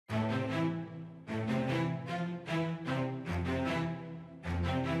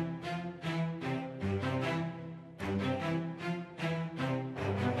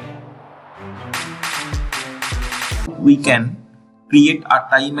we can create a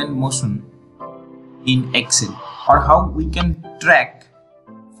time and motion in Excel, or how we can track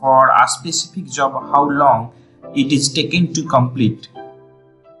for a specific job how long it is taken to complete.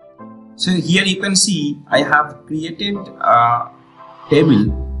 So here you can see I have created a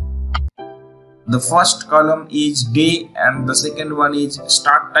table. The first column is day, and the second one is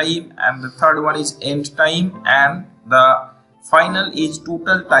start time, and the third one is end time, and the final is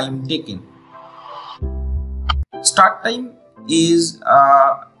total time taken. Start time is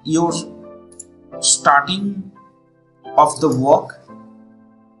your starting of the work.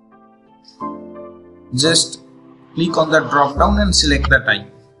 Just click on the drop down and select the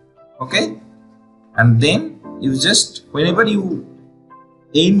time. Okay, and then you just, whenever you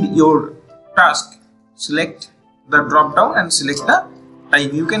end your task, select the drop down and select the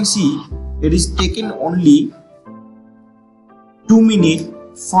time. You can see it is taken only 2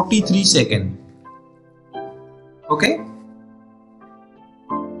 minutes 43 seconds. Okay,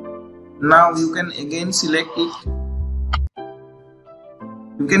 now you can again select it.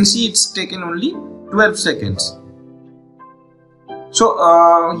 You can see it's taken only 12 seconds. So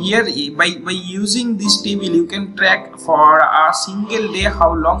here by using this table you can track for a single day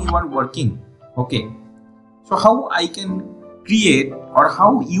how long you are working. Okay, so how I can create, or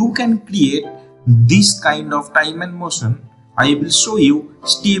how you can create this kind of time and motion, I will show you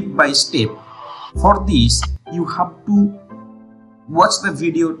step by step. For this you have to watch the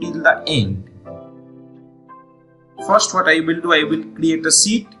video till the end. First what I will do, I will create a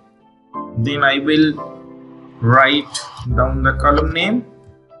sheet, then I will write down the column name,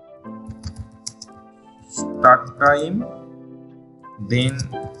 start time, then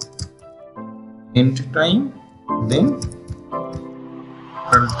end time, then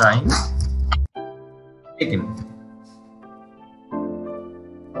total time taken.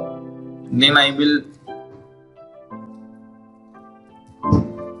 Then I will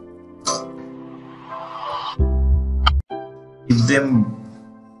give them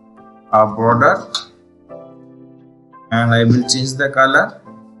a border, and I will change the color,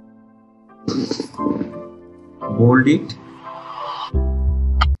 bold it,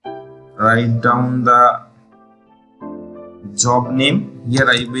 write down the job name. Here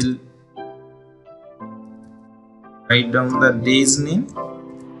I will write down the day's name,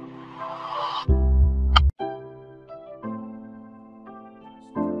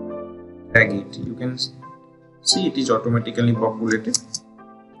 drag it. You can see it is automatically populated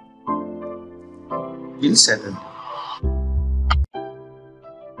till Saturday.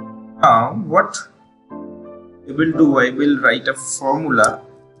 Now what I will do, I will write a formula.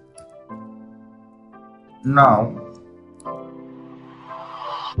 Now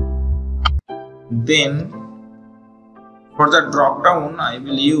then for the drop down I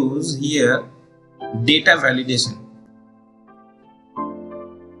will use here data validation.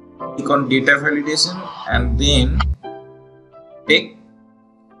 Click on data validation and then take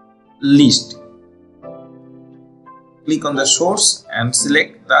list. Click on the source and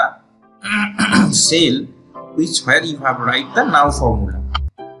select the cell where you have write the now formula.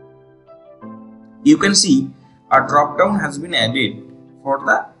 You can see a drop down has been added for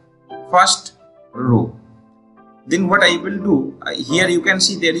the first row. Then what I will do, here you can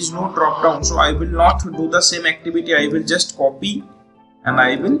see there is no drop down, so I will not do the same activity. I will just copy and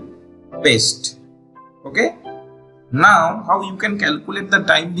I will paste. Okay, now how you can calculate the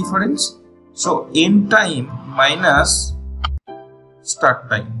time difference? So end time minus start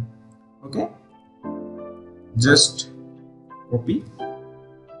time. Okay, just copy.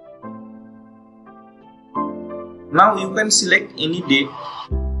 Now you can select any date.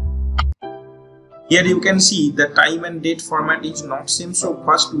 Here you can see the time and date format is not same, so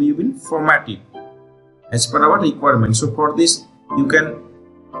first we will format it as per our requirement. So for this you can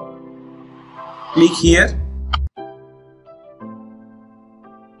click here,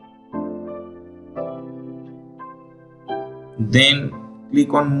 then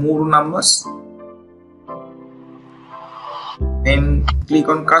click on more numbers, then click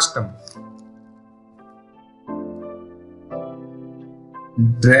on custom,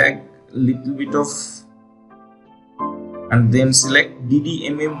 drag little bit of, and then select DD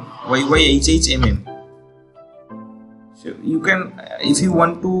mm YY HH mm. So you can, if you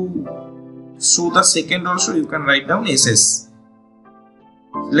want to show the second also, you can write down SS.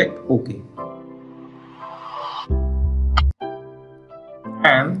 Select OK.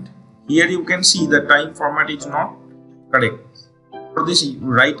 And here you can see the time format is not correct. For this, you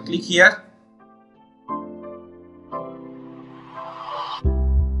right click here,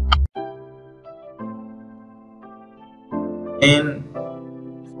 and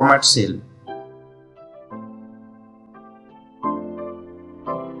format cell.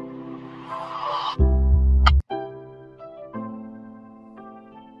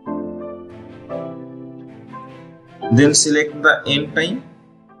 Then select the end time.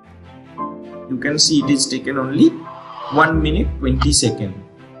 You can see it is taken only 1 minute 20 seconds.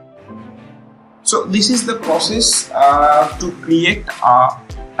 So this is the process to create a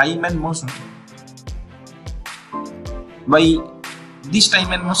time and motion. By this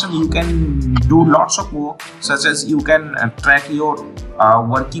time and motion you can do lots of work, such as you can track your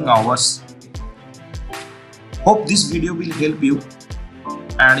working hours. Hope this video will help you,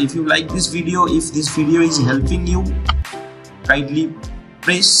 and if you like this video, if this video is helping you, kindly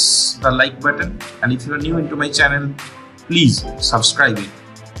press the like button, and if you are new into my channel, please subscribe it.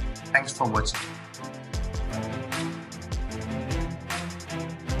 Thanks for watching.